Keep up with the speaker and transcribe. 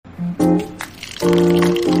Yeah,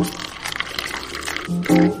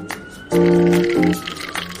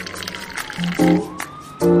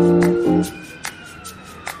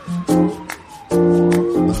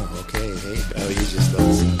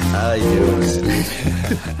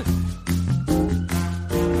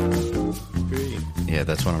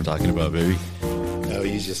 that's what I'm talking about, baby. Oh,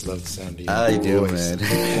 you just love the sound of your I voice. do, man.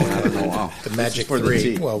 I don't know. Wow. The magic for three.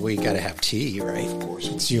 the tea. Well, we got to have tea, right? Of course.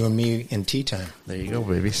 It's you and me in tea time. There you go,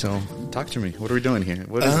 baby. So, talk to me. What are we doing here?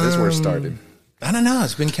 What is this where it started? I don't know.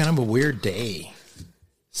 It's been kind of a weird day.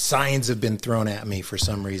 Signs have been thrown at me for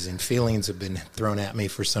some reason. Feelings have been thrown at me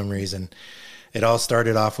for some reason. It all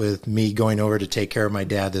started off with me going over to take care of my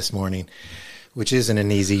dad this morning, which isn't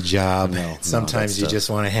an easy job. Sometimes you just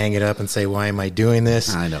want to hang it up and say, why am I doing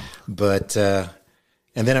this? I know. But,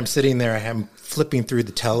 and then I'm sitting there, I'm flipping through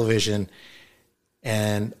the television,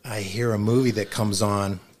 and I hear a movie that comes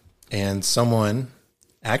on, and someone,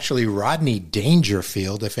 actually Rodney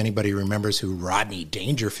Dangerfield, if anybody remembers who Rodney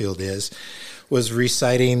Dangerfield is, was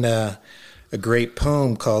reciting a great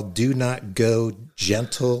poem called Do Not Go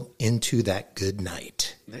Gentle Into That Good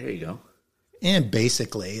Night. There you go. And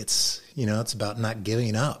basically it's about not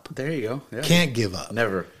giving up. There you go. Yeah. Can't give up.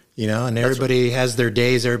 Never. And everybody has their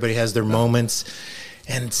days, everybody has their moments.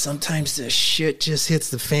 And sometimes the shit just hits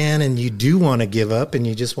the fan and you do want to give up and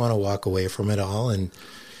you just want to walk away from it all. And,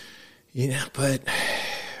 but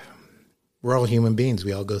we're all human beings.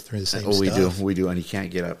 We all go through the same stuff. We do. And you can't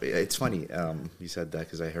get up. It's funny. You said that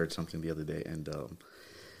because I heard something the other day. And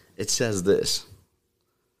it says this.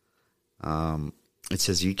 It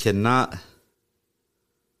says you cannot...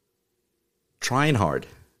 Trying hard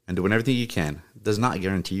and doing everything you can does not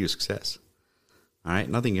guarantee you success. All right?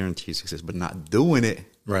 Nothing guarantees success, but not doing it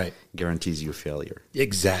guarantees you failure.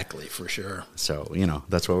 Exactly, for sure. So,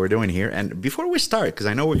 that's what we're doing here. And before we start, because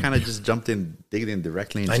I know we kind of just digged in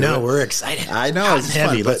directly into it. I know, we're excited. I know, it's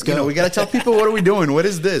heavy. Fun, Let's go. We got to tell people, what are we doing? What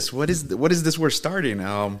is this? What is this we're starting?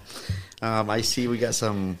 I see we got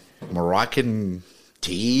some Moroccan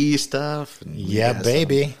tea stuff. And yeah,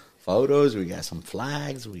 baby. Photos. We got some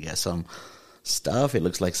flags. We got some stuff. It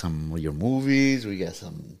looks like some of your movies. We got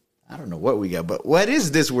some, I don't know what we got, but what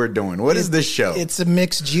is this we're doing? What is this show? It's a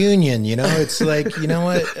mixed union, It's like, you know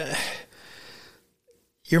what?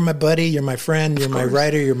 You're my buddy, you're my friend, you're my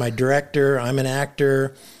writer, you're my director, I'm an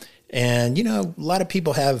actor. And, a lot of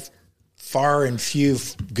people have far and few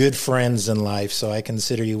good friends in life, so I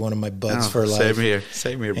consider you one of my buds for life.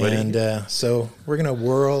 Same here, buddy. And so we're going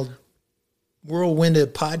to whirlwind a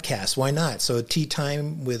podcast. Why not? So tea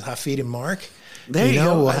time with Hafid and Mark. There you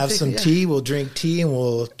go. We'll have some tea. We'll drink tea, and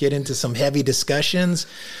we'll get into some heavy discussions.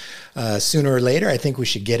 Sooner or later, I think we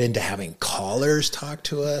should get into having callers talk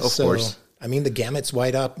to us. Of course. I mean, the gamut's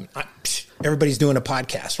wide up. Everybody's doing a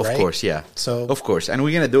podcast, right? Of course, yeah. So of course, and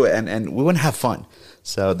we're gonna do it, and we want to have fun.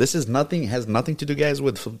 So this is has nothing to do, guys,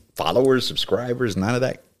 with followers, subscribers, none of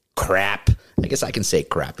that crap. I guess I can say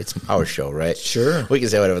crap. It's our show, right? Sure. We can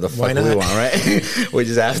say whatever the fuck we want, right? We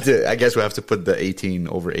just have to, I guess we have to put the 18,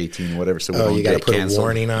 over 18, whatever, so we don't you got to get put canceled. A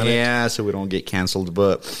warning on it? Yeah, so we don't get canceled.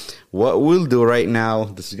 But what we'll do right now,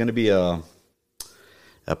 this is going to be a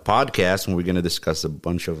podcast, and we're going to discuss a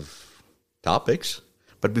bunch of topics.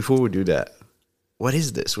 But before we do that, what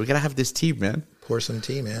is this? We got to have this tea, man. Pour some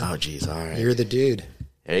tea, man. Oh, jeez, all right. You're the dude.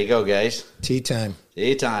 There you go, guys. Tea time.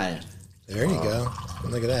 Tea time. There you go.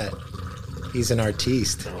 Look at that. He's an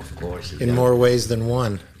artiste. Of course. In more ways than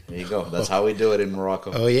one. There you go. That's how we do it in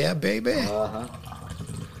Morocco. Oh, yeah, baby. Uh-huh.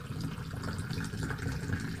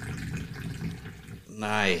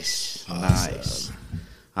 Nice. Awesome. Nice.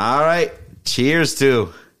 All right. Cheers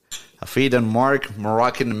to Hafid and Mark,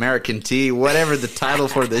 Moroccan American tea, whatever the title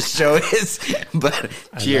for this show is. But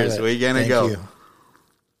cheers. We're going to go. You.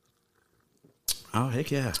 Oh,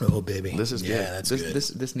 heck yeah. Oh, baby. This is good. That's good.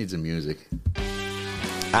 This needs some music.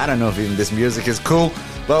 I don't know if even this music is cool,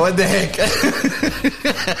 but what the heck?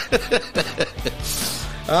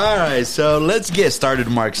 All right, so let's get started,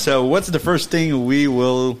 Mark. So what's the first thing we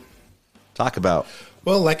will talk about?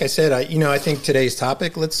 Well, like I said, I think today's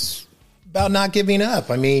topic, about not giving up.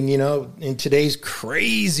 I mean, in today's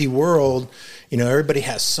crazy world, everybody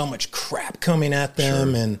has so much crap coming at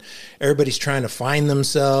them, and everybody's trying to find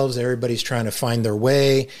themselves. Everybody's trying to find their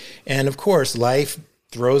way. And of course, life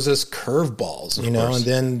throws us curveballs, and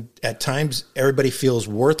then at times everybody feels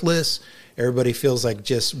worthless. Everybody feels like,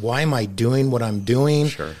 just, why am I doing what I'm doing?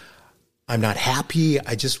 Sure. I'm not happy.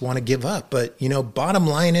 I just want to give up. But, bottom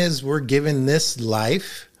line is, we're given this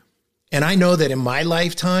life. And I know that in my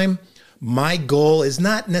lifetime, my goal is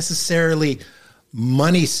not necessarily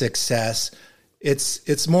money success.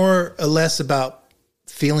 It's more or less about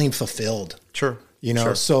feeling fulfilled. Sure. You know,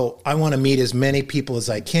 Sure. so I want to meet as many people as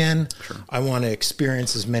I can. Sure. I want to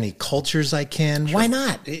experience as many cultures I can. Sure. Why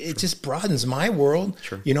not? It just broadens my world.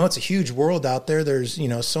 Sure. You know, it's a huge world out there. There's, you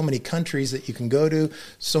know, so many countries that you can go to,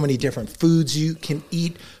 so many different foods you can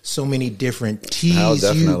eat, so many different teas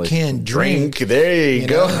you can drink. There you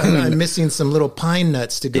go. I'm missing some little pine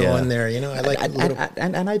nuts to go in there. You know, I like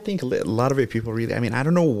and I think a lot of it people really, I mean, I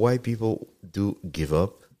don't know why people do give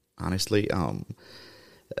up, honestly.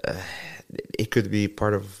 It could be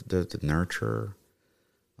part of the nurture,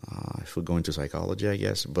 if we go into psychology, I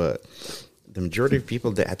guess. But the majority of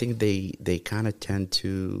people, I think they kind of tend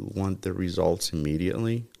to want the results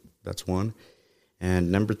immediately. That's one. And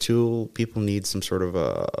number two, people need some sort of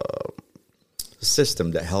a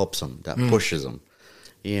system that helps them, that pushes them.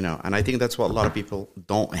 You know, and I think that's what a lot of people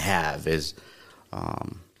don't have is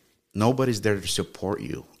nobody's there to support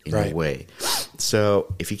you in a way.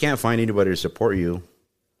 So if you can't find anybody to support you,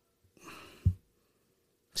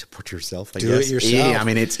 support yourself, I guess. Do it yourself. Yeah, I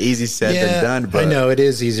mean, it's easy said than done. But I know it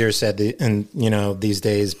is easier said and you know, these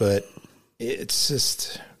days, but it's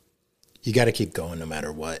just, you got to keep going no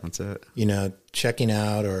matter what. That's it. You know, checking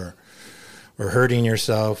out or hurting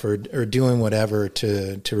yourself or doing whatever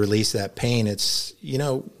to release that pain. It's, you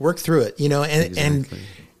know, work through it, you know,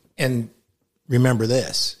 and remember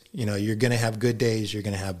this, you know, you're going to have good days, you're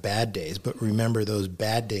going to have bad days, but remember those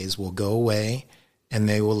bad days will go away. And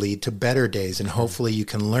they will lead to better days. And hopefully you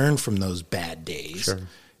can learn from those bad days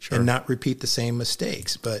and not repeat the same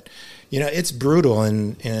mistakes. But, you know, it's brutal.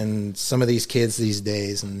 And some of these kids these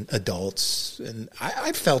days and adults, and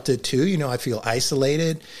I felt it too. You know, I feel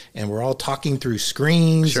isolated and we're all talking through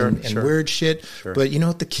screens and weird shit. Sure. But you know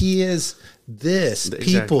what the key is?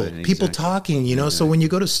 People talking, you know. So when you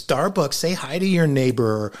go to Starbucks, say hi to your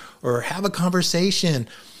neighbor or have a conversation.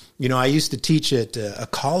 You know, I used to teach at a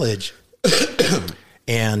college.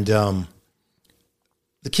 And the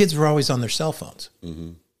kids were always on their cell phones,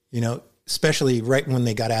 you know, especially right when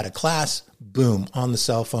they got out of class, boom, on the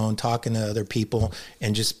cell phone, talking to other people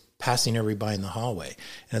and just passing everybody in the hallway.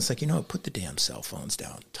 And it's like, you know, put the damn cell phones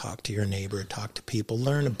down, talk to your neighbor, talk to people,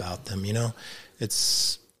 learn about them, you know,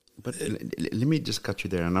 it's. But let me just cut you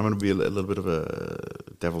there. And I'm going to be a little bit of a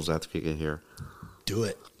devil's advocate here. Do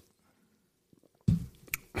it.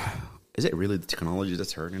 Is it really the technology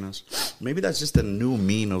that's hurting us? Maybe that's just a new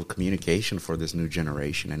mean of communication for this new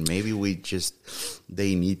generation. And maybe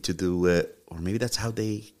they need to do it. Or maybe that's how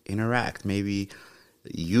they interact. Maybe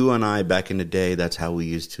you and I back in the day, that's how we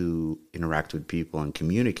used to interact with people and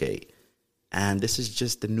communicate. And this is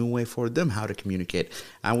just the new way for them how to communicate.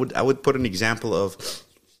 I would put an example of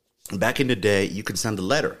back in the day, you could send a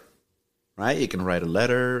letter. Right? You can write a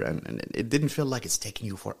letter and it didn't feel like it's taking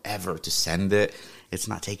you forever to send it. It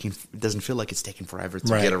doesn't feel like it's taking forever to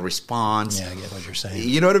get a response. Yeah, I get what you're saying.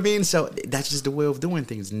 You know what I mean? So that's just the way of doing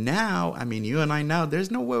things. Now, I mean, you and I now, there's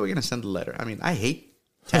no way we're going to send a letter. I mean, I hate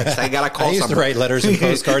text. I got to call I used to write letters and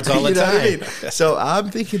postcards all the time. I mean? So I'm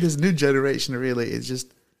thinking this new generation really is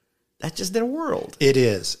just, that's just their world. It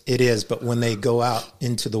is. But when they go out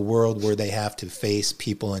into the world where they have to face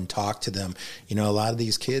people and talk to them, you know, a lot of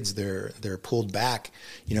these kids, they're pulled back,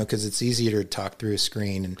 you know, because it's easier to talk through a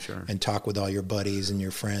screen and talk with all your buddies and your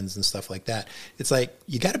friends and stuff like that. It's like,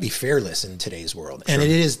 you got to be fearless in today's world. And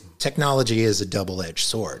technology is a double-edged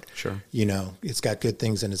sword. Sure. You know, it's got good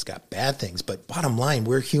things and it's got bad things. But bottom line,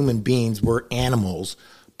 we're human beings, we're animals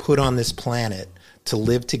put on this planet to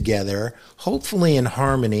live together, hopefully in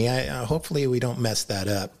harmony. Hopefully we don't mess that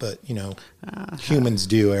up, but, you know, humans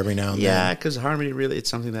do every now and then. Yeah, because harmony really, it's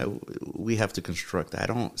something that we have to construct. I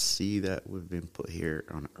don't see that we've been put here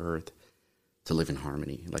on Earth to live in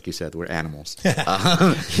harmony. Like you said, we're animals.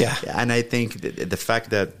 Yeah. And I think the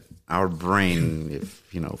fact that our brain, if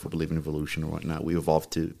we believe in evolution or whatnot, we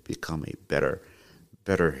evolved to become a better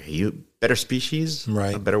species,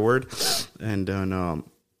 right? A better word.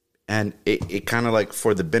 And it kind of like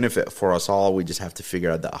for the benefit for us all, we just have to figure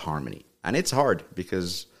out that harmony. And it's hard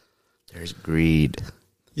because there's greed.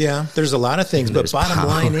 Yeah, there's a lot of things, but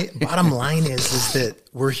bottom line is that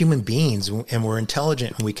we're human beings and we're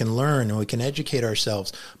intelligent and we can learn and we can educate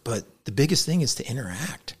ourselves. But the biggest thing is to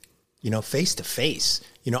interact, face to face.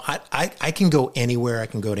 I can go anywhere. I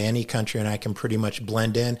can go to any country and I can pretty much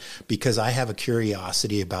blend in because I have a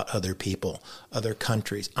curiosity about other people, other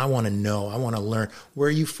countries. I want to know, I want to learn, where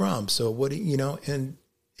are you from? So and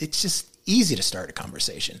it's just easy to start a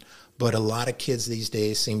conversation. But a lot of kids these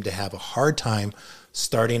days seem to have a hard time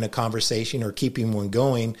starting a conversation or keeping one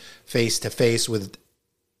going face to face with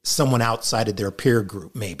someone outside of their peer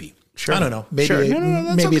group, maybe. Sure. I don't know. Maybe, sure.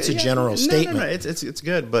 Maybe okay. It's a general statement. No. It's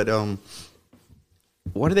good. But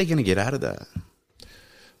what are they going to get out of that?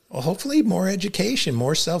 Well, hopefully more education,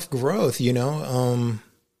 more self-growth,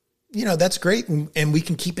 that's great. And we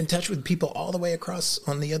can keep in touch with people all the way across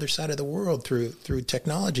on the other side of the world through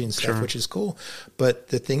technology and stuff, which is cool. But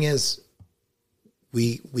the thing is,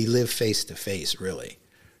 we live face to face, really,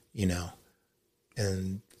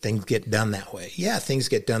 and things get done that way. Yeah, things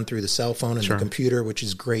get done through the cell phone and the computer, which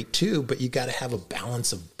is great too, but you got to have a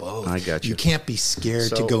balance of both. I got you. You can't be scared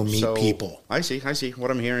to go meet people. I see. What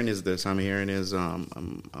I'm hearing is this. I'm hearing is the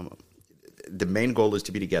main goal is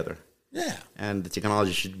to be together. Yeah. And the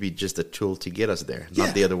technology should be just a tool to get us there,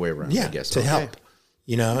 not the other way around, I guess. To help.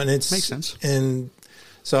 And it makes sense. And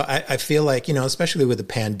so I feel like, especially with the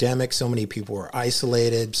pandemic, so many people were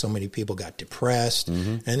isolated, so many people got depressed,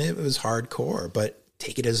 and it was hardcore, but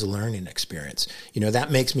take it as a learning experience. That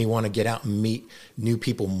makes me want to get out and meet new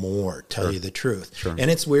people more, tell you the truth. Sure. And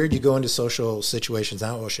it's weird. You go into social situations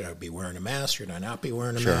now, should I be wearing a mask? Should I not be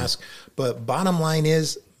wearing a mask? But bottom line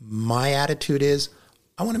is, my attitude is,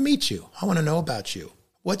 I want to meet you. I want to know about you.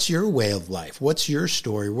 What's your way of life? What's your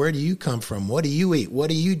story? Where do you come from? What do you eat? What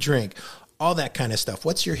do you drink? All that kind of stuff.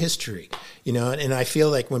 What's your history? And I feel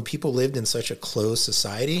like when people lived in such a closed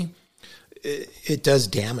society, it does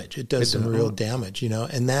damage. It does some real damage,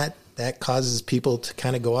 and that causes people to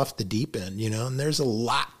kind of go off the deep end, and there's a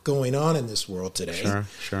lot going on in this world today,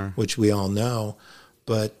 which we all know,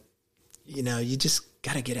 but you just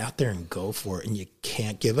got to get out there and go for it, and you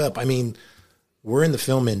can't give up. I mean, we're in the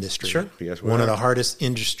film industry. Sure. Yes, one of the hardest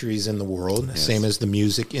industries in the world, same as the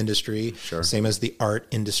music industry, same as the art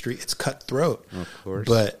industry. It's cutthroat. Of course.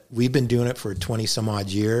 But we've been doing it for 20 some odd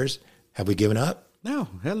years. Have we given up? No,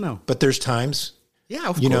 hell no. But there's times,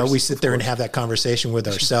 of course, we sit there and have that conversation with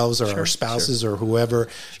ourselves or our spouses or whoever.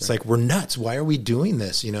 It's like, we're nuts. Why are we doing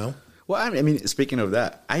this, Well, I mean, speaking of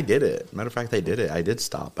that, I did it. Matter of fact, I did it. I did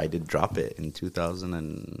stop. I did drop it in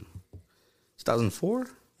 2004,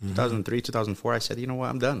 2003, 2004. I said, you know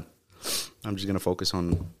what, I'm done. I'm just going to focus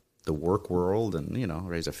on the work world and,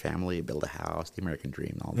 raise a family, build a house, the American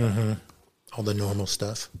dream, all that. All the normal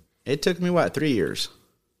stuff. It took me, 3 years?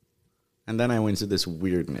 And then I went into this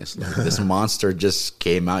weirdness. Like, this monster just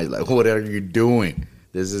came out. Like, what are you doing?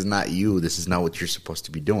 This is not you. This is not what you're supposed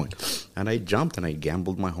to be doing. And I jumped and I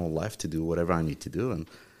gambled my whole life to do whatever I need to do.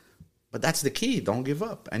 But that's the key. Don't give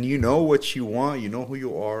up. And you know what you want. You know who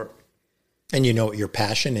you are. And you know what your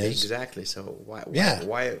passion is. Exactly. So why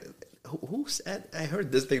who said, I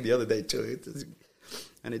heard this thing the other day too.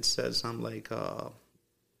 And it says something like,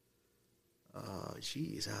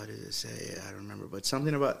 geez, how did it say? I don't remember. But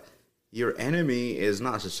something about, your enemy is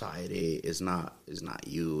not society, is not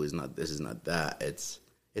you, is not this, is not that. It's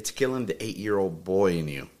killing the 8-year-old boy in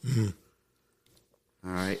you.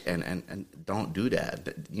 All right, and don't do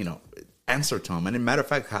that. Answer to him. And as a matter of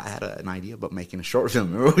fact, I had an idea about making a short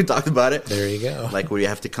film. Remember we talked about it? There you go. Like where you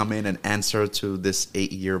have to come in and answer to this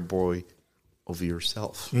 8-year boy of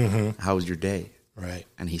yourself. How's your day? Right.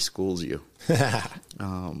 And he schools you.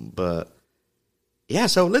 But. Yeah,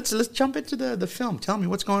 so let's jump into the film. Tell me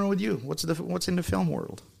what's going on with you. What's in the film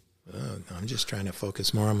world? I'm just trying to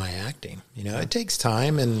focus more on my acting. It takes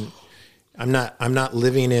time, and I'm not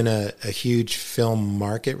living in a huge film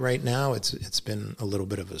market right now. It's been a little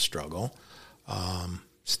bit of a struggle.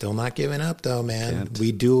 Still not giving up though, man. Can't.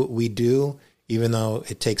 We do what we do, even though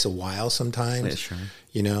it takes a while sometimes.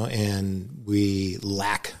 Yeah, and we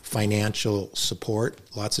lack financial support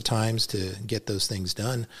lots of times to get those things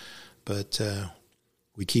done, but.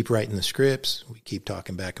 We keep writing the scripts, we keep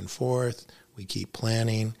talking back and forth, we keep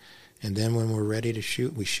planning, and then when we're ready to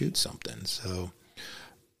shoot, we shoot something. So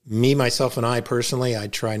me, myself, and I personally, I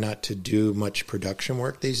try not to do much production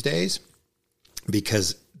work these days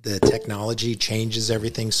because the technology changes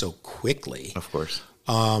everything so quickly. Of course.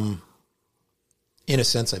 In a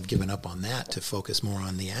sense, I've given up on that to focus more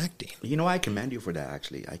on the acting. I commend you for that,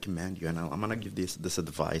 actually. I commend you. And I'm going to give this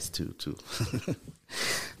advice to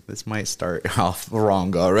this might start off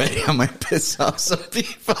wrong already. I might piss off some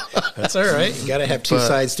people. That's all right. You got to have two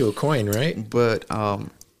sides to a coin, right? But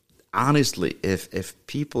honestly, if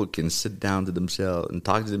people can sit down to themselves and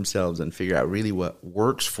talk to themselves and figure out really what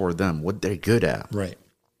works for them, what they're good at, right,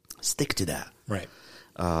 stick to that. Right.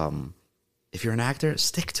 If you're an actor,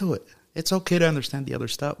 stick to it. It's okay to understand the other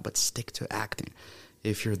stuff, but stick to acting.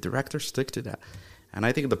 If you're a director, stick to that. And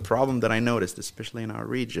I think the problem that I noticed, especially in our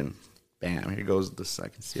region, bam, here goes the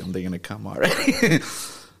second seal. They're going to come already.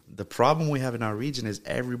 The problem we have in our region is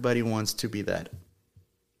everybody wants to be that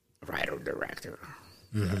writer, director.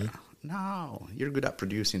 No, you're good at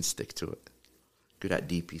producing, stick to it. Good at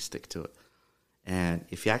DP, stick to it. And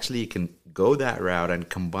if you actually can go that route and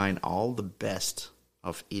combine all the best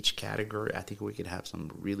of each category, I think we could have some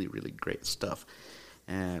really, really great stuff.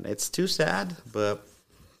 and it's too sad. But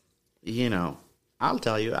you know, I'll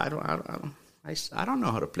tell you, I don't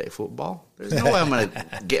know how to play football. There's no way I'm gonna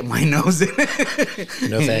get my nose in it.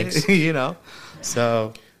 No thanks. You know,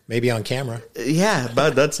 so maybe on camera. Yeah,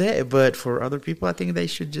 but that's it. But for other people, I think they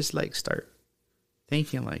should just like start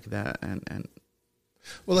thinking like that. And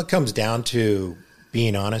well, it comes down to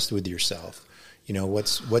being honest with yourself. You know,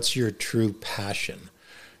 what's your true passion?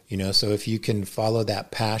 You know, so if you can follow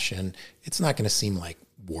that passion, it's not going to seem like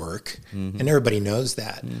work, and everybody knows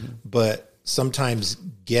that. But sometimes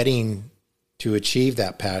getting to achieve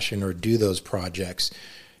that passion or do those projects,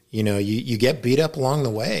 you know, you get beat up along the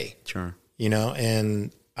way. Sure. You know,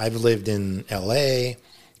 and I've lived in LA,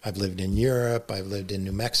 I've lived in Europe, I've lived in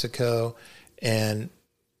New Mexico, and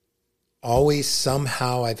always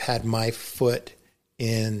somehow I've had my foot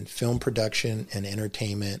in film production and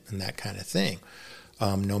entertainment and that kind of thing.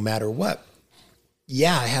 No matter what.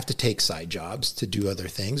 Yeah, I have to take side jobs to do other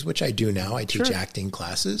things, which I do now. I teach acting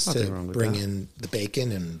classes to bring in the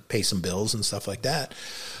bacon and pay some bills and stuff like that.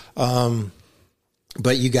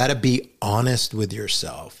 But you got to be honest with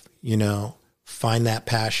yourself, you know, find that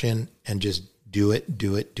passion and just do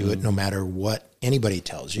it, no matter what anybody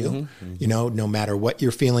tells you, you know, no matter what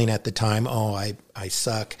you're feeling at the time. Oh, I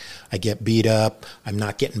suck. I get beat up. I'm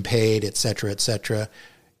not getting paid, et cetera, et cetera.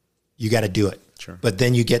 You got to do it. Sure. But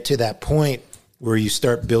then you get to that point where you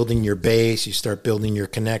start building your base, you start building your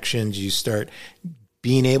connections, you start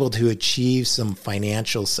being able to achieve some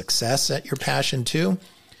financial success at your passion too.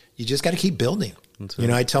 You just got to keep building. You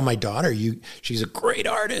know, I tell my daughter, she's a great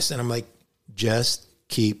artist, and I'm like, just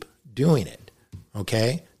keep doing it.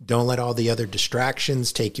 Okay? Don't let all the other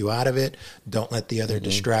distractions take you out of it. Don't let the other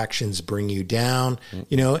distractions bring you down.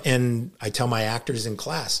 You know, and I tell my actors in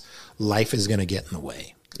class, life is going to get in the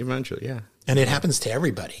way. Eventually, yeah. And it happens to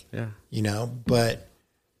everybody. Yeah. You know, but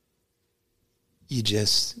you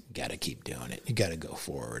just got to keep doing it. You got to go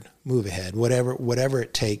forward, move ahead, whatever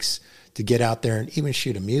it takes to get out there and even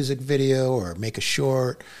shoot a music video or make a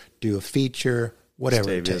short, do a feature, whatever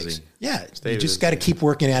it takes. Yeah. You just got to keep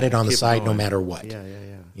working at it on the side no matter what. Yeah.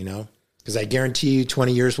 You know, because I guarantee you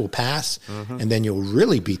 20 years will pass and then you'll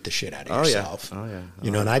really beat the shit out of yourself.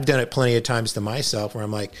 You know, and I've done it plenty of times to myself where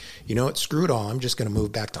I'm like, you know what, screw it all. I'm just going to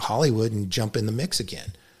move back to Hollywood and jump in the mix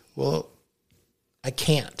again. Well, I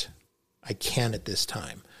can't at this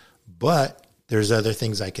time, but there's other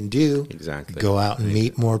things I can do. Exactly. Go out and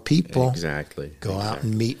meet more people. Exactly. Go out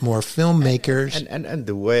and meet more filmmakers. And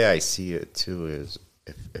the way I see it too is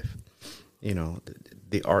if you know,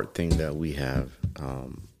 the art thing that we have,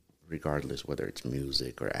 regardless whether it's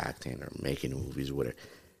music or acting or making movies, whatever,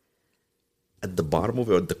 at the bottom of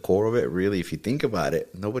it, at the core of it, really, if you think about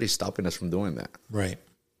it, nobody's stopping us from doing that. Right.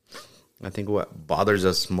 I think what bothers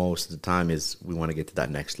us most of the time is we want to get to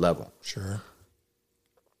that next level. Sure.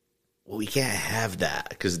 Well, we can't have that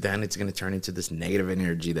because then it's going to turn into this negative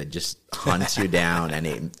energy that just hunts you down and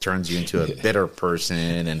it turns you into a bitter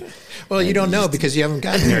person. And well, you don't know because you haven't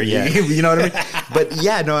gotten there yet. You know what I mean? But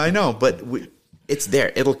yeah, no, I know. But it's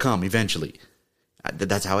there. It'll come eventually.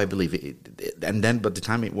 That's how I believe it. And then, but the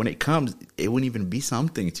time when it comes, it wouldn't even be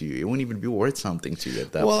something to you. It wouldn't even be worth something to you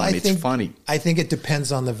at that point. It's funny. I think it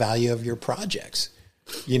depends on the value of your projects,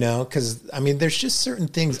 you know, because, I mean, there's just certain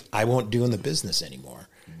things I won't do in the business anymore.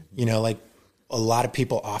 You know, like a lot of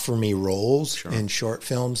people offer me roles in short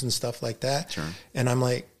films and stuff like that. Sure. And I'm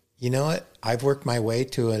like, you know what? I've worked my way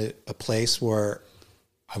to a place where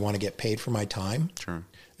I want to get paid for my time. Sure.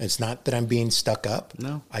 It's not that I'm being stuck up.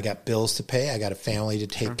 No. I got bills to pay. I got a family to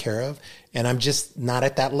take care of. And I'm just not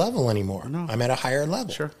at that level anymore. No. I'm at a higher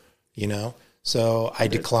level. Sure. You know? So I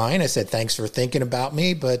declined. I said, thanks for thinking about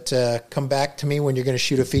me, but come back to me when you're going to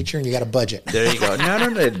shoot a feature and you got a budget. There you go.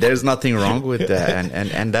 No. There's nothing wrong with that.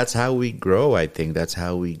 And that's how we grow, I think. That's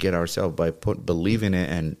how we get ourselves, by believing it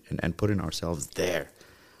and putting ourselves there.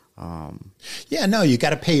 Yeah, no, you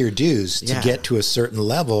got to pay your dues to get to a certain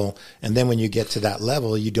level. And then when you get to that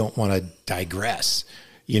level, you don't want to digress,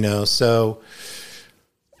 you know? So...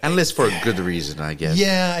 Unless for a good reason, I guess.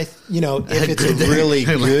 Yeah, if it's a really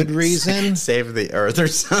good reason. Save the earth or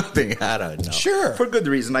something. I don't know. Sure. For good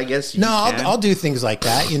reason, I guess. I'll do things like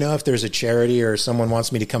that. You know, if there's a charity or someone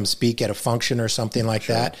wants me to come speak at a function or something like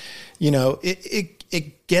that, you know,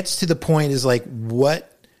 it gets to the point is like,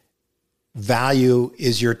 what value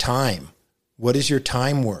is your time? What is your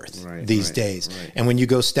time worth these days? Right. And when you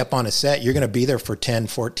go step on a set, you're going to be there for 10,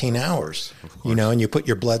 14 hours, you know, and you put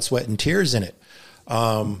your blood, sweat, and tears in it.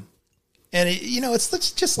 And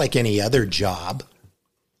it's just like any other job,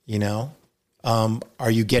 you know,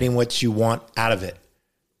 are you getting what you want out of it?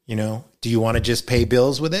 You know, do you want to just pay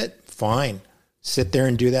bills with it? Fine. sit there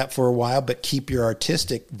and do that for a while, but keep your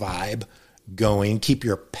artistic vibe going, keep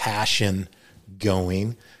your passion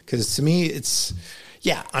going. Because to me,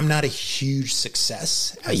 I'm not a huge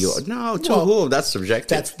success. That's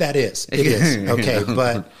subjective. It is. Okay.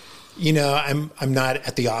 But, I'm not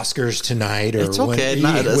at the Oscars tonight. Or it's okay.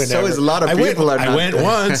 There's always a lot of people I went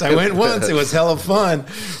once. It was hella fun,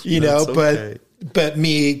 okay. but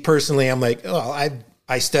me personally, I'm like,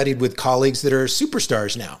 I studied with colleagues that are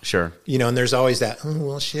superstars now. Sure. And there's always that,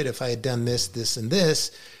 shit, if I had done this, this, and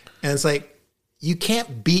this. And it's like, you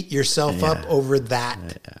can't beat yourself up over that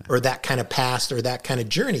or that kind of past or that kind of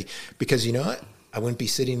journey, because you know what? I wouldn't be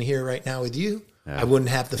sitting here right now with you. I wouldn't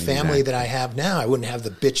have the family that I have now. I wouldn't have the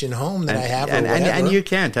bitching home that I have. And you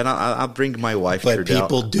can't. And I'll bring my wife. But Trudell.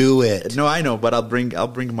 People do it. No, I know. But I'll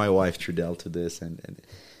bring my wife Trudell to this, and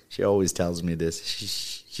she always tells me this.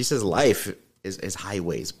 She says life is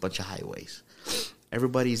highways, a bunch of highways.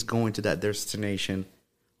 Everybody's going to that destination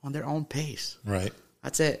on their own pace. Right.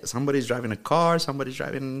 That's it. Somebody's driving a car. Somebody's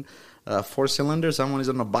driving a 4-cylinder. Someone is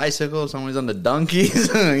on a bicycle. Someone is on the donkeys.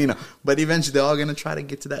 But eventually they're all going to try to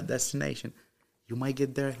get to that destination. You might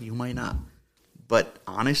get there. You might not. But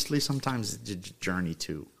honestly, sometimes it's the journey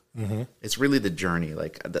too. Mm-hmm. It's really the journey,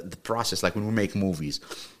 like the process. Like when we make movies,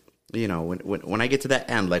 when I get to that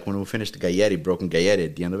end, like when we finished the Broken Gayeti,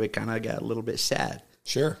 at the end of it kind of got a little bit sad.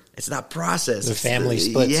 Sure. It's that process. The family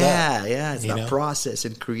splits up. Yeah. It's that process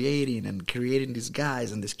and creating these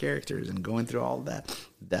guys and these characters and going through all that.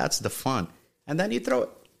 That's the fun. And then you throw it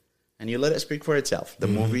and you let it speak for itself. The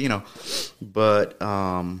movie, But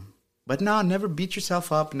no, never beat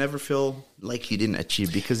yourself up. Never feel like you didn't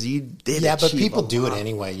achieve, because you did. Yeah, but people do it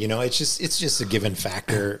anyway. It's just a given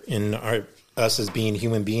factor in us as being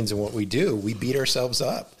human beings and what we do. We beat ourselves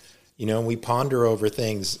up. And we ponder over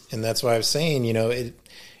things. And that's why I was saying,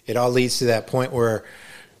 it all leads to that point where,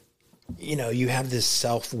 you have this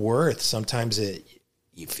self-worth. Sometimes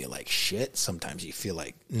you feel like shit. Sometimes you feel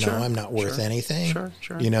like, no, I'm not worth anything.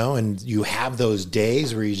 Sure. And you have those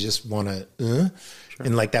days where you just want to,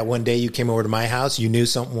 And like that one day you came over to my house, you knew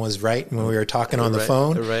something was right when we were talking on the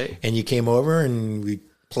phone. Right. And you came over and we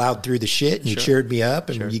plowed through the shit and you cheered me up,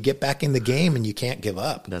 and you get back in the game and you can't give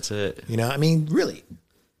up. That's it. Really.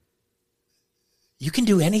 You can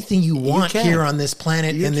do anything you want here on this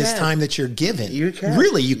planet in this time that you're given. You can.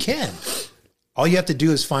 Really, you can. All you have to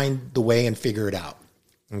do is find the way and figure it out.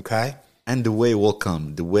 Okay? And the way will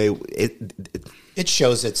come. The way it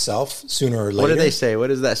shows itself sooner or later. What do they say?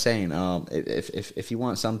 What is that saying? If you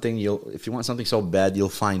want something, so bad, you'll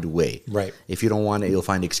find a way. Right. If you don't want it, you'll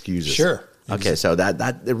find excuses. Sure. Okay, so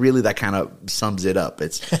that kind of sums it up.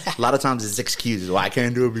 It's a lot of times it's excuses. Well, I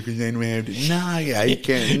can't do it because I don't have to. You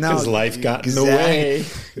can't. No, because life got in the way.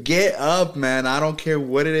 Get up, man. I don't care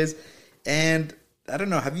what it is, and I don't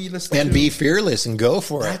know. Have you listened? And be fearless and go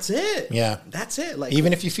for it. That's it. Yeah, that's it. Like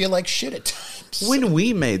even if you feel like shit at times. When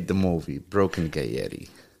we made the movie Broken Gayeti,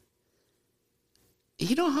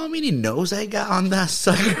 you know how many no's I got on that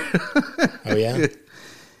sucker? Oh yeah.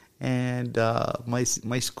 And my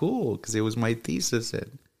school, because it was my thesis,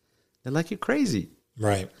 and they're like, "You're crazy."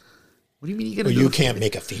 Right. What do you mean you're gonna do? You can't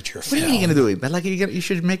make a feature film. What do you mean you're gonna do it? But like, you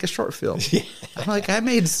should make a short film. Yeah. I'm like, I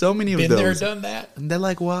made so many of those. Been there, done that. And they're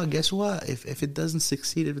like, well, guess what? If it doesn't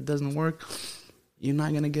succeed, if it doesn't work, you're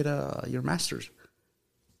not gonna get your master's.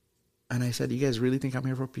 And I said, you guys really think I'm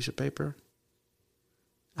here for a piece of paper?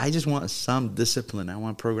 I just want some discipline. I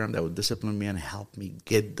want a program that would discipline me and help me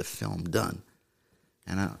get the film done.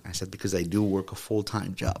 And I said, because I do work a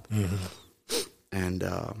full-time job. Mm-hmm. And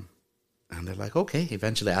they're like, okay.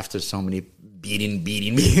 Eventually, after so many beating,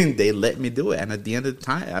 they let me do it. And at the end of the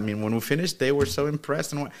time, when we finished, they were so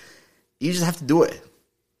impressed. And you just have to do it.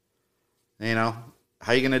 How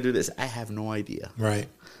are you going to do this? I have no idea. Right.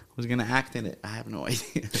 Who's going to act in it? I have no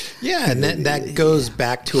idea. Yeah, and that goes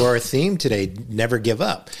back to our theme today, never give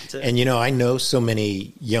up. And, I know so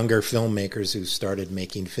many younger filmmakers who started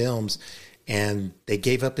making films, and they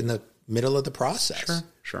gave up in the middle of the process.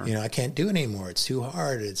 Sure. I can't do it anymore. It's too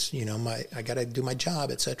hard. It's, I got to do my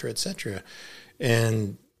job, et cetera, et cetera.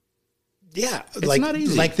 And yeah, it's not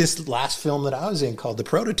easy. Like this last film that I was in called The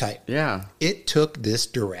Prototype. Yeah. It took this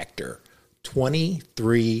director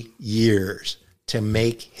 23 years to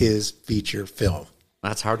make his feature film.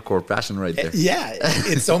 That's hardcore passion right there. Yeah,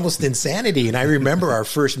 it's almost insanity. And I remember our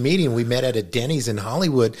first meeting, we met at a Denny's in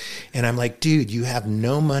Hollywood, and I'm like, dude, you have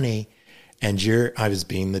no money. And I was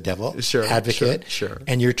being the devil advocate. Sure.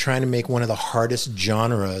 And you're trying to make one of the hardest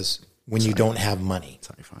genres when you don't have money.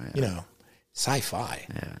 Sci-fi. Yeah. Sci-fi.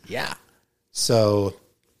 Yeah. Yeah. So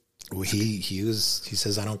he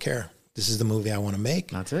says, I don't care. This is the movie I want to make.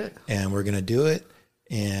 That's it. And we're going to do it.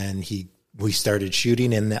 And he We started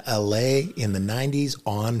shooting in the LA in the 90s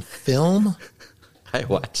on film. I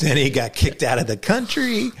watched. Then he got kicked out of the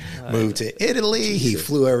country, moved to Italy. He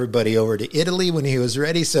flew everybody over to Italy when he was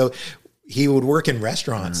ready. So he would work in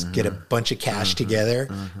restaurants, get a bunch of cash together,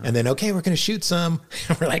 and then, okay, we're going to shoot some.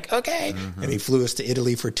 And we're like, okay. And he flew us to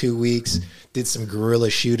Italy for 2 weeks, did some guerrilla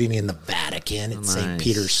shooting in the Vatican at St.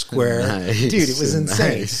 Peter's Square. Dude, it was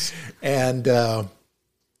insane. And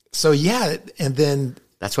so, yeah, and then...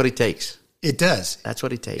 That's what it takes. It does. That's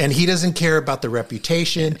what it takes. And he doesn't care about the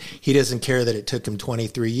reputation. He doesn't care that it took him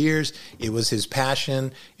 23 years. It was his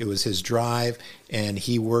passion. It was his drive. And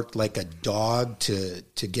he worked like a dog to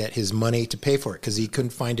get his money to pay for it because he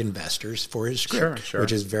couldn't find investors for his script,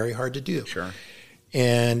 which is very hard to do. Sure.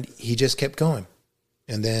 And he just kept going.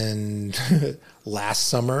 And then last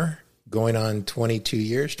summer, going on 23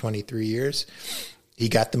 years, he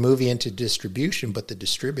got the movie into distribution, but the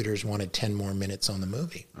distributors wanted 10 more minutes on the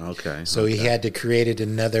movie. Okay. So he had to create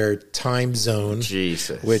another time zone,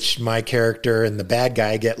 Jesus, which my character and the bad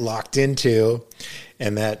guy get locked into,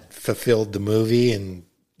 and that fulfilled the movie and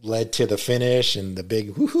led to the finish and the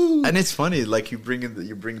big woohoo. And it's funny, like you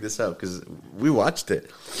bring this up because we watched it,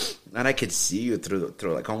 and I could see you through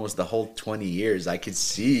like almost the whole 20 years. I could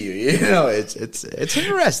see you. You know, it's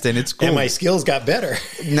interesting. It's cool. And my skills got better.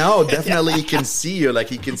 No, definitely, he can see you. Like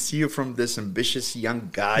he can see you from this ambitious young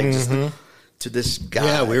guy just to this guy.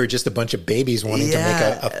 Yeah, we were just a bunch of babies wanting to make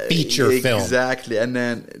a feature film. Exactly, and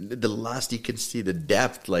then the last you can see the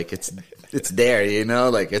depth. Like it's there. You know,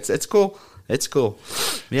 like it's cool. It's cool.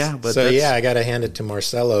 Yeah, but so yeah, I got to hand it to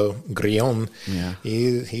Marcelo Grillon. Yeah,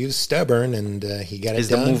 he was stubborn and he got it done. Is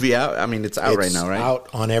the movie out? I mean, it's out right now, right? It's out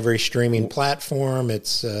on every streaming platform.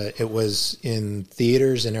 It was in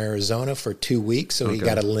theaters in Arizona for 2 weeks, so he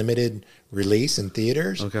got a limited release in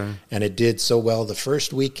theaters. Okay, and it did so well the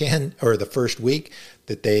first weekend or the first week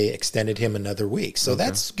that they extended him another week. So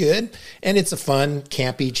that's good. And it's a fun,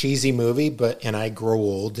 campy, cheesy movie, and I grow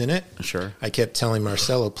old in it. Sure. I kept telling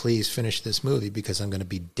Marcelo, please finish this movie because I'm going to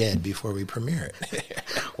be dead before we premiere it.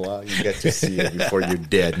 Well, you get to see it before you're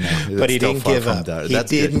dead now. But he didn't give up. He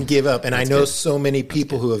didn't give up. And I know so many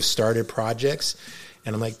people who have started projects,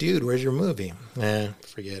 and I'm like, dude, where's your movie?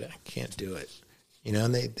 Forget it. I can't do it. You know,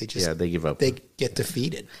 and they just they give up. They get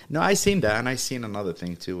defeated. No, I seen that, and I seen another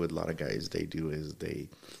thing too. With a lot of guys, they do is they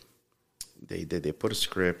put a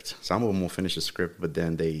script. Some of them will finish a script, but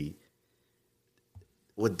then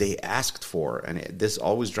what they asked for, and this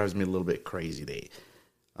always drives me a little bit crazy. They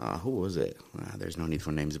who was it? There's no need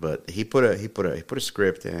for names, but he put a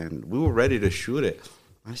script, and we were ready to shoot it.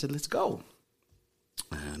 I said, let's go.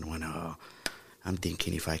 And when I'm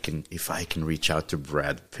thinking if I can reach out to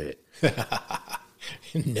Brad Pitt.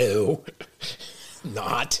 No,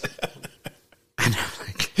 not. And I'm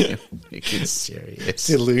like, making serious.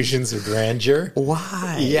 Delusions of grandeur.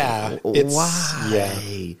 Why? Yeah. Why?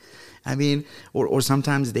 Yeah. I mean, or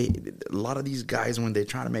sometimes a lot of these guys, when they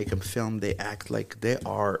try to make a film, they act like they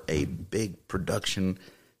are a big production,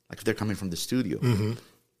 like if they're coming from the studio. Mm-hmm.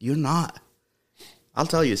 You're not. I'll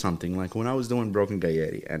tell you something. Like when I was doing Broken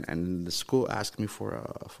Gayeti, and the school asked me for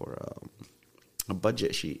a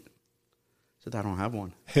budget sheet. I said, I don't have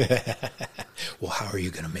one. Well, how are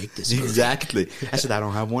you going to make this movie? Exactly. I said, I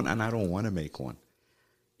don't have one, and I don't want to make one.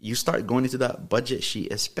 You start going into that budget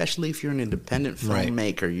sheet, especially if you're an independent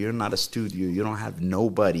filmmaker. Right. You're not a studio. You don't have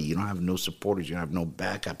nobody. You don't have no supporters. You don't have no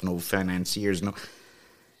backup, no financiers. No.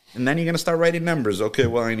 And then you're going to start writing numbers. Okay,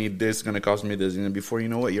 well, I need this. It's going to cost me this. And before you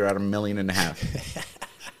know it, you're at $1.5 million.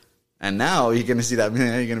 And now you're going to see that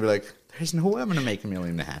million. You're going to be like, there's no way I'm going to make $1.5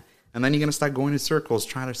 million. And then you're going to start going in circles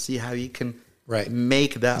trying to see how you can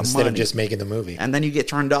make that instead money. Of just making the movie. And then you get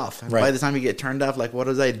turned off. And by the time you get turned off, like, what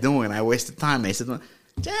was I doing? I wasted time. I said,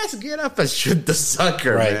 just get up and shoot the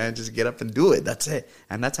sucker, man. Just get up and do it. That's it.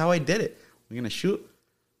 And that's how I did it. We're going to shoot.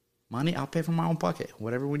 Money, I'll pay from my own pocket.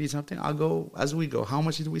 Whatever we need something, I'll go as we go. How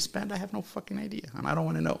much did we spend? I have no fucking idea. And I don't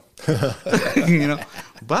want to know. You know?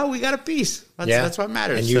 But we got a piece. That's what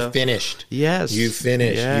matters. And you finished. Yes. You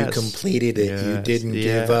finished. Yes. You completed it. Yes. You didn't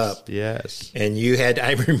give up. Yes. And you had,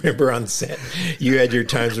 I remember on set, you had your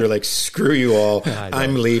times where like, screw you all.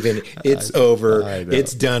 I'm leaving. It's over.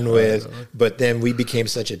 It's done with. But then we became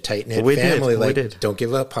such a tight-knit family. Don't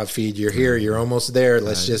give up, Hafid. You're here. You're almost there.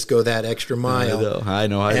 Let's just go that extra mile. I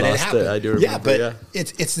know. I lost it. I do remember. Yeah, but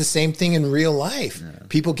it's the same thing in real life. Yeah.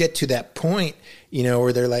 People get to that point, you know,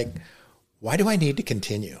 where they're like, why do I need to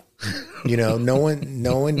continue? You know, no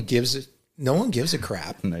one gives a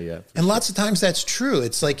crap. And lots of times that's true.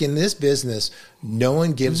 It's like in this business, no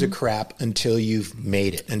one gives a crap until you've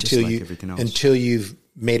made it, until you've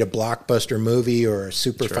made a blockbuster movie or a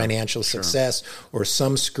super financial success or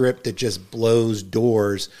some script that just blows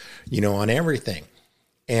doors, on everything.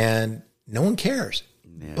 And no one cares.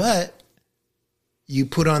 Yeah. But you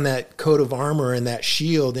put on that coat of armor and that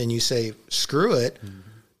shield and you say, screw it.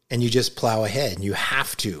 And you just plow ahead, and you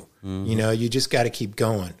have to, you just got to keep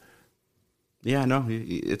going. Yeah, no,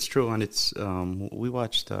 it's true. And it's, we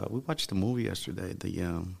watched the movie yesterday,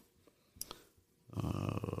 the,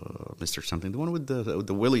 Mr. Something, the one with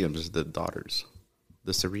the Williams, the daughters,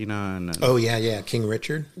 the Serena and oh yeah, King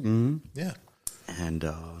Richard. Yeah, and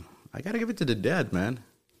I gotta give it to the dad, man.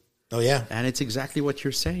 Oh yeah, and it's exactly what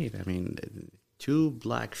you're saying. I mean, 2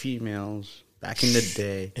 black females back in the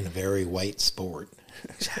day in a very white sport.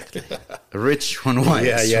 Exactly, a rich one, white,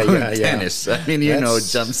 tennis. I mean,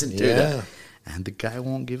 jumps into that, and the guy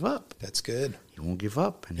won't give up. That's good. He won't give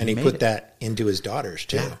up, and he put that into his daughters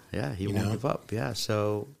too. Yeah, he won't give up. Yeah,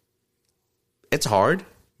 so it's hard.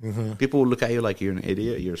 People will look at you like you're an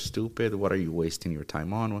idiot, you're stupid. What are you wasting your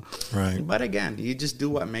time on? Right. But again, you just do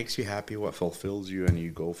what makes you happy, what fulfills you, and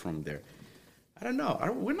you go from there. I don't know.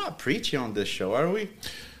 We're not preaching on this show, are we?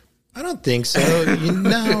 I don't think so.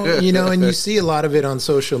 And you see a lot of it on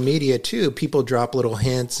social media too. People drop little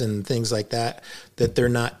hints and things like that they're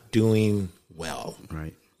not doing well.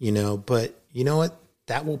 Right. But you know what?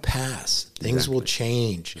 That will pass. Things will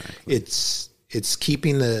change. Exactly. It's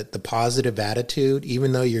keeping the positive attitude,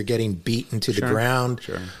 even though you're getting beaten to the ground.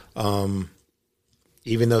 Sure.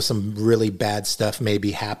 Even though some really bad stuff may be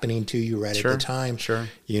happening to you right at the time. Sure.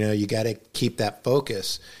 You got to keep that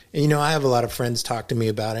focus. And, I have a lot of friends talk to me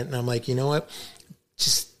about it, and I'm like, you know what?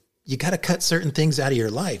 Just, you got to cut certain things out of your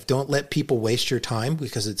life. Don't let people waste your time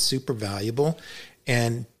because it's super valuable,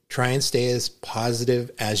 and try and stay as positive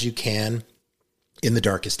as you can in the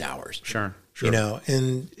darkest hours. Sure.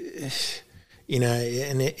 And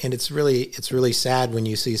it's really sad when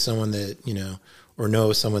you see someone that, or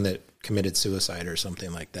know someone that committed suicide or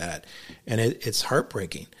something like that. And it's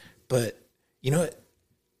heartbreaking, but you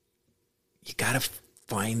got to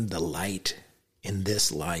find the light in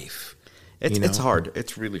this life. It's hard.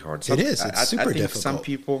 It's really hard. It is. It's super I think difficult. Some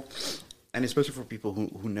people, and especially for people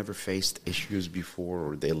who never faced issues before,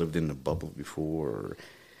 or they lived in a bubble before,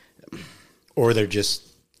 or they're just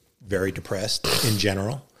very depressed in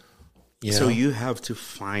general. So you have to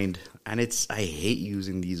find, and I hate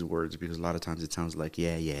using these words because a lot of times it sounds like,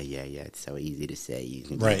 yeah, it's so easy to say. You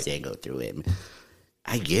can just say, go through it.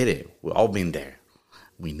 I get it. We've all been there.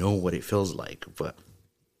 We know what it feels like, but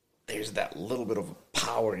there's that little bit of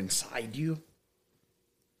power inside you,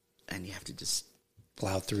 and you have to just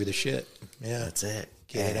plow through the shit. Yeah. That's it.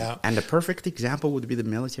 Get it out. And the perfect example would be the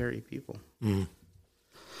military people. When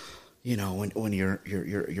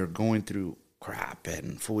you're going through crap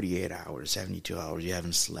and 48 hours, 72 hours, you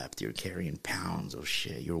haven't slept, you're carrying pounds of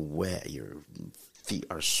shit, you're wet, your feet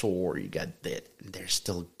are sore, you got that, they're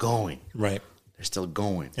still going. Right. They're still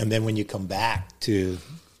going. And then when you come back to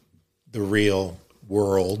the real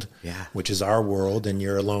world, which is our world, and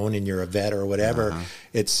you're alone and you're a vet or whatever,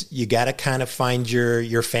 you got to kind of find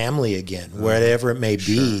your family again, wherever it may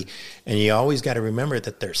be. And you always got to remember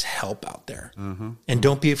that there's help out there. And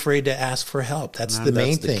don't be afraid to ask for help. That's the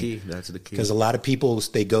main thing. Key. That's the key. Because a lot of people,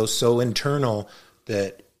 they go so internal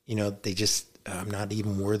that, they just, I'm not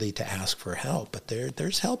even worthy to ask for help. But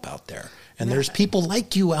there's help out there. And there's people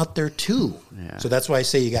like you out there too. Yeah. So that's why I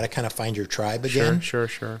say you got to kind of find your tribe again. Sure.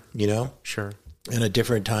 Sure. And at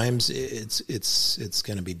different times, it's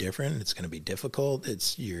going to be different. It's going to be difficult.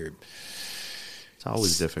 It's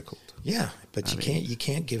always difficult. Yeah, but you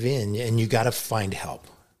can't give in, and you got to find help,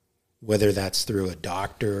 whether that's through a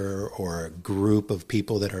doctor or a group of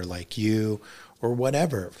people that are like you or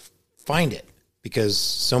whatever. Find it, because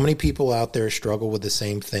so many people out there struggle with the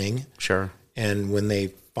same thing. Sure. And when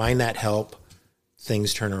they find that help,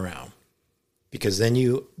 things turn around, because then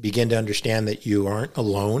you begin to understand that you aren't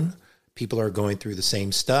alone. People are going through the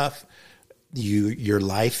same stuff. Your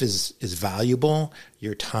life is valuable.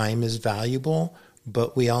 Your time is valuable,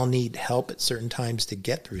 but we all need help at certain times to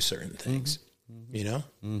get through certain things,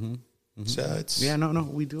 So it's... Yeah, no,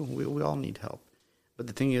 we do. We all need help. But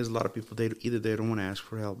the thing is, a lot of people, they don't want to ask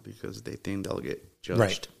for help because they think they'll get judged.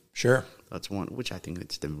 Right, sure. That's one, which I think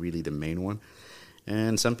it's really the main one.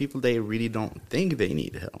 And some people, they really don't think they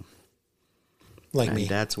need help. Like me.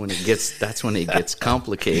 That's when it gets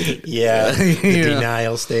complicated. Yeah, the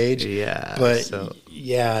denial stage. Yeah, but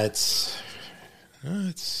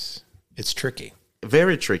it's tricky.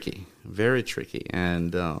 Very tricky,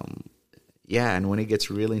 and and when it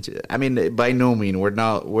gets really into, by no means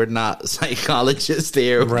we're not psychologists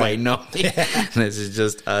here. Right. By no means, this is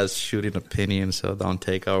just us shooting opinions. So don't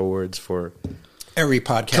take our words for Every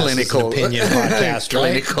podcast is an opinion podcast,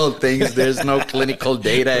 right? Clinical things. There's no clinical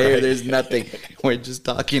data here. There's nothing. We're just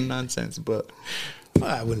talking nonsense. But well,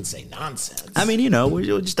 I wouldn't say nonsense. I mean,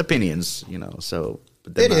 we're just opinions, so.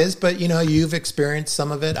 It is, but you've experienced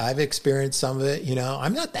some of it. I've experienced some of it.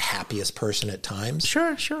 I'm not the happiest person at times.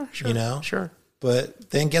 Sure. Sure. But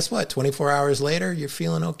then guess what? 24 hours later, you're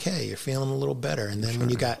feeling okay. You're feeling a little better. And then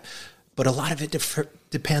but a lot of it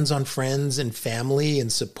depends on friends and family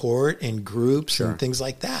and support and groups and things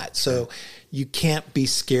like that. So you can't be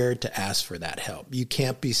scared to ask for that help. You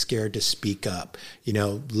can't be scared to speak up.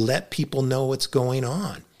 Let people know what's going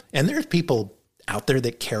on. And there's people out there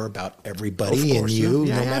that care about everybody and you,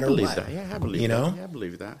 no matter what. That. Yeah, I believe that. I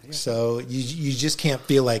believe that. Yeah. So you just can't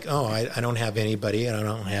feel like, I don't have anybody and I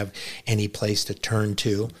don't have any place to turn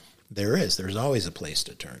to. There's always a place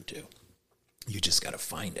to turn to. You just got to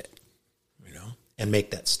find it, and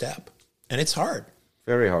make that step. And it's hard.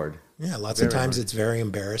 Very hard. Yeah, lots of times it's very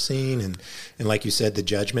embarrassing, and like you said, the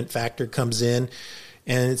judgment factor comes in,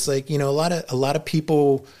 and it's like, a lot of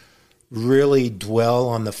people really dwell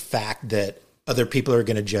on the fact that other people are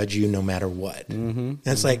going to judge you no matter what. Mm-hmm. And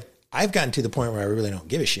it's like, I've gotten to the point where I really don't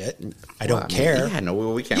give a shit. I don't care. Yeah, no,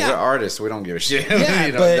 we can't. Yeah. We're artists. We don't give a shit.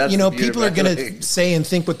 Yeah, but people are going to say and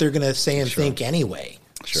think what they're going to say and think anyway.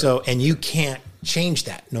 Sure. So, and you can't change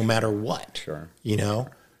that no matter what. Sure.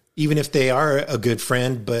 Even if they are a good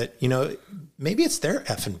friend, but maybe it's their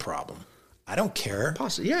effing problem. I don't care.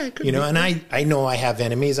 Possibly. Yeah, it could be. And I know I have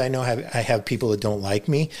enemies. I know I have people that don't like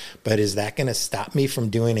me, but is that going to stop me from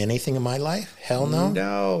doing anything in my life? Hell no.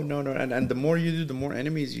 No. And the more you do, the more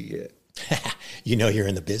enemies you get. You're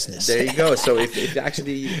in the business. There you go. So if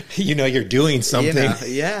actually... you're doing something.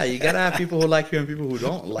 You got to have people who like you and people who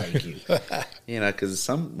don't like you. Because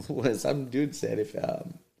some dude said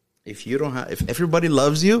if you don't have... If everybody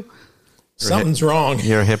loves you... Something's wrong.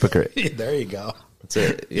 You're a hypocrite. There you go. That's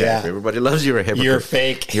it. Yeah. If everybody loves you, you're a hypocrite. You're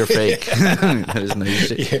fake. You're fake.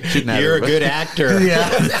 You're a good actor. Yeah.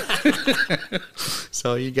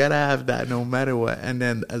 So you gotta have that no matter what. And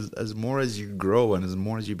then as more as you grow and as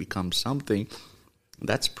more as you become something,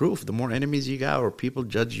 that's proof. The more enemies you got, or people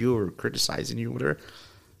judge you or criticizing you, whatever,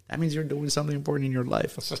 that means you're doing something important in your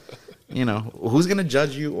life. Who's gonna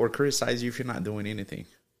judge you or criticize you if you're not doing anything?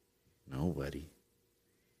 Nobody.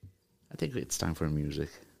 I think it's time for music.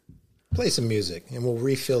 Play some music, and we'll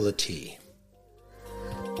refill the tea.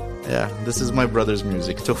 Yeah, this is my brother's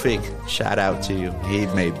music. Tawfiq, shout out to you. He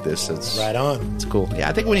made this. It's right on. It's cool. Yeah,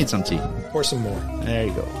 I think we need some tea. Pour some more. There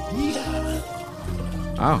you go. Yeah.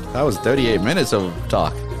 Oh, that was 38 minutes of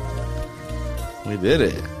talk. We did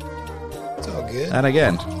it. It's all good. And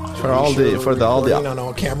again, for all the on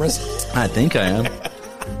all cameras. I think I am.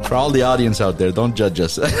 For all the audience out there, don't judge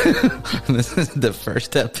us. This is the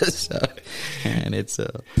first episode, and it's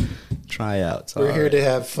a tryout. We're here to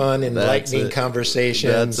have fun and enlightening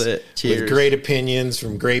conversations. That's it. Cheers. With great opinions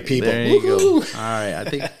from great people. There you go. All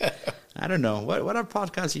right. I don't know. What our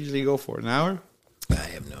podcasts usually go for? An hour? I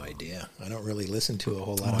have no idea. I don't really listen to a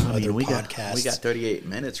whole lot of other podcasts. We got 38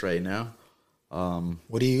 minutes right now.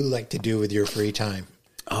 What do you like to do with your free time?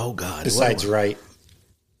 Oh, God. Besides write.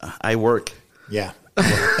 I work. Yeah.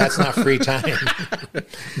 Well, that's not free time.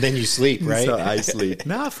 Then you sleep, right? So I sleep.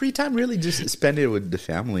 No, free time really just spend it with the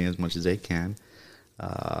family as much as I can.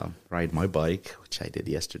 Ride my bike, which I did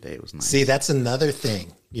yesterday. It was nice. See, that's another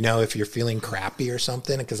thing. If you're feeling crappy or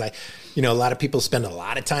something, because a lot of people spend a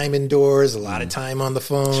lot of time indoors, a lot of time on the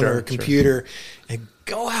phone or computer, and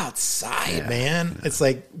go outside, man. Yeah. It's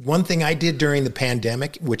like one thing I did during the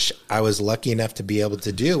pandemic, which I was lucky enough to be able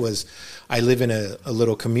to do, was I live in a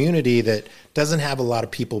little community that doesn't have a lot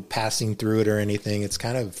of people passing through it or anything. It's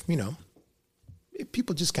kind of,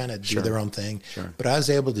 people just kind of do their own thing. Sure. But I was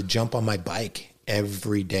able to jump on my bike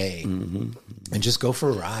every day and just go for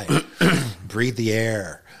a ride, breathe the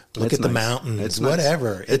air, look at the mountains,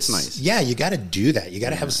 whatever. It's nice. Yeah, you got to do that. You got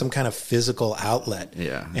to have some kind of physical outlet.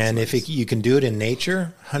 Yeah. And if you can do it in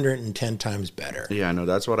nature, 110 times better. Yeah, no,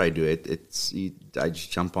 that's what I do. I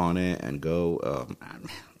just jump on it and go,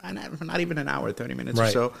 not even an hour, 30 minutes or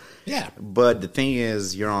so. Yeah. But the thing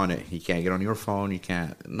is, you're on it. You can't get on your phone. You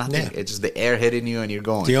can't, nothing. Yeah. It's just the air hitting you and you're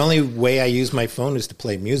going. The only way I use my phone is to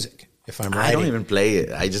play music. If I'm riding. I don't even play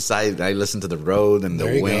it. I listen to the road and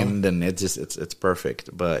the wind, and it's perfect.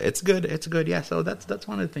 But it's good. It's good. Yeah. So that's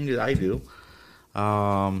one of the things that I do.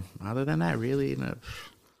 Other than that, really,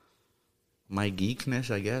 my geekness,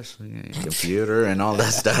 I guess, computer and all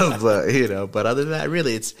that stuff. But other than that,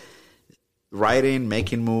 really, it's writing,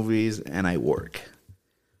 making movies, and I work.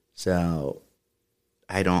 So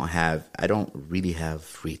I don't really have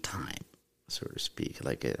free time. so to speak.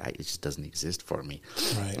 Like it just doesn't exist for me.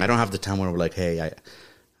 Right. I don't have the time where we're like, hey,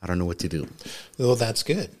 I don't know what to do. Well, that's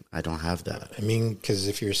good. I don't have that. I mean, because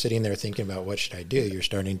if you're sitting there thinking about what should I do, you're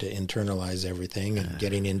starting to internalize everything and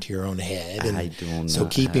getting into your own head. And I do so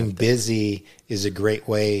keeping busy is a great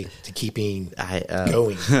way to keeping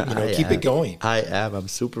going. Keep it going. I am. I'm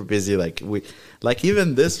super busy. Like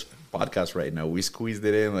even this podcast right now, we squeezed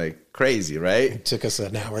it in like crazy, right? It took us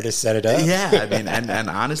an hour to set it up. Yeah, I mean, and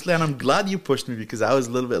honestly, and I'm glad you pushed me because I was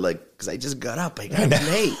a little bit like, because I just got up. I got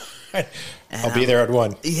late. I'll be there at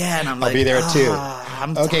 1. Yeah, and I'll be there at 2.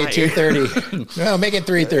 I'm okay, tired. 2:30. No, make it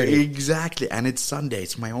 3:30. Exactly, and it's Sunday.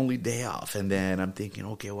 It's my only day off, and then I'm thinking,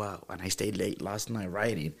 okay, well, and I stayed late last night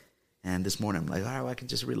writing, and this morning I'm like, all right, well, I can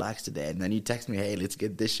just relax today. And then you text me, hey, let's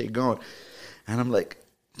get this shit going, and I'm like,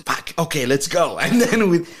 fuck, okay, let's go. And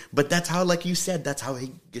then but that's how, like you said, that's how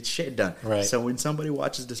he gets shit done. Right. So when somebody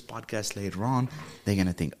watches this podcast later on, they're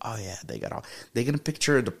gonna think, oh yeah, they're gonna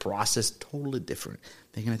picture the process totally different.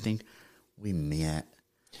 They're gonna think, we met,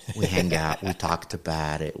 we hang out, we talked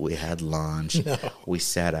about it, we had lunch, we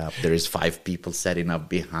set up. There's 5 people setting up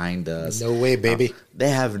behind us. No way, baby. They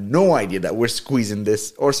have no idea that we're squeezing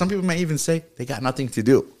this. Or some people may even say they got nothing to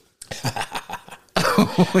do.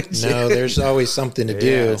 No, there's always something to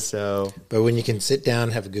do. So, but when you can sit down,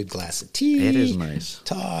 have a good glass of tea, it is nice.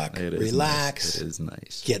 Talk, It is relax. nice. It is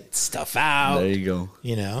nice. Get stuff out. There you go.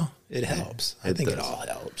 It helps. I think it all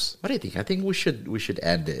helps. What do you think? I think we should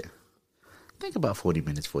end it. I think about 40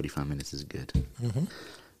 minutes, 45 minutes is good. Mm-hmm.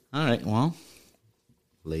 All right. Well,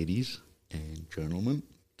 ladies and gentlemen,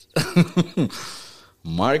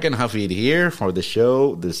 Mark and Hafid here for the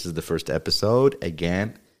show. This is the first episode.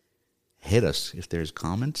 Again, hit us if there's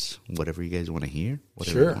comments, whatever you guys want to hear,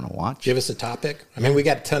 whatever you want to watch. Give us a topic. I mean, we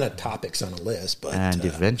got a ton of topics on the list, but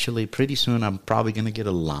eventually, pretty soon, I'm probably going to get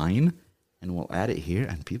a line, and we'll add it here,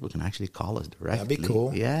 and people can actually call us directly. That'd be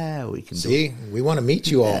cool. Yeah, we can. We want to meet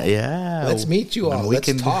you all. Yeah, let's meet you all.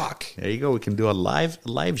 Let's talk. There you go. We can do a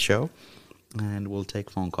live show, and we'll take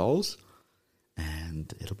phone calls,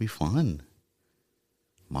 and it'll be fun.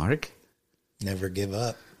 Mark, never give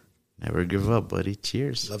up. Never give up, buddy.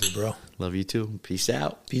 Cheers. Love you, bro. Love you too. Peace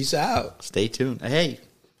out. Peace out. Stay tuned. Hey,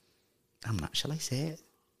 shall I say it?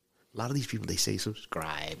 A lot of these people, they say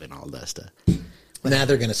subscribe and all that stuff. Now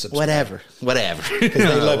they're going to subscribe. Whatever. Because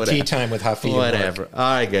they love tea time with Hafid. Whatever.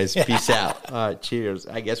 All right, guys. Peace out. All right, cheers.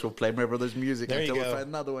 I guess we'll play my brother's music there until we find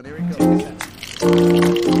another one. Here we go.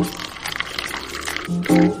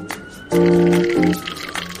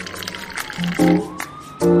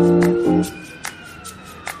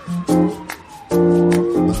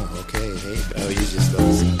 Okay. Hey, oh, you just love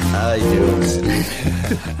this. I do, man.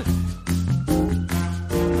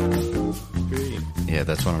 Yeah,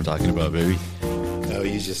 that's what I'm talking about, baby. Oh,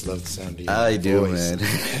 you just love the sound of your I do, voice. man.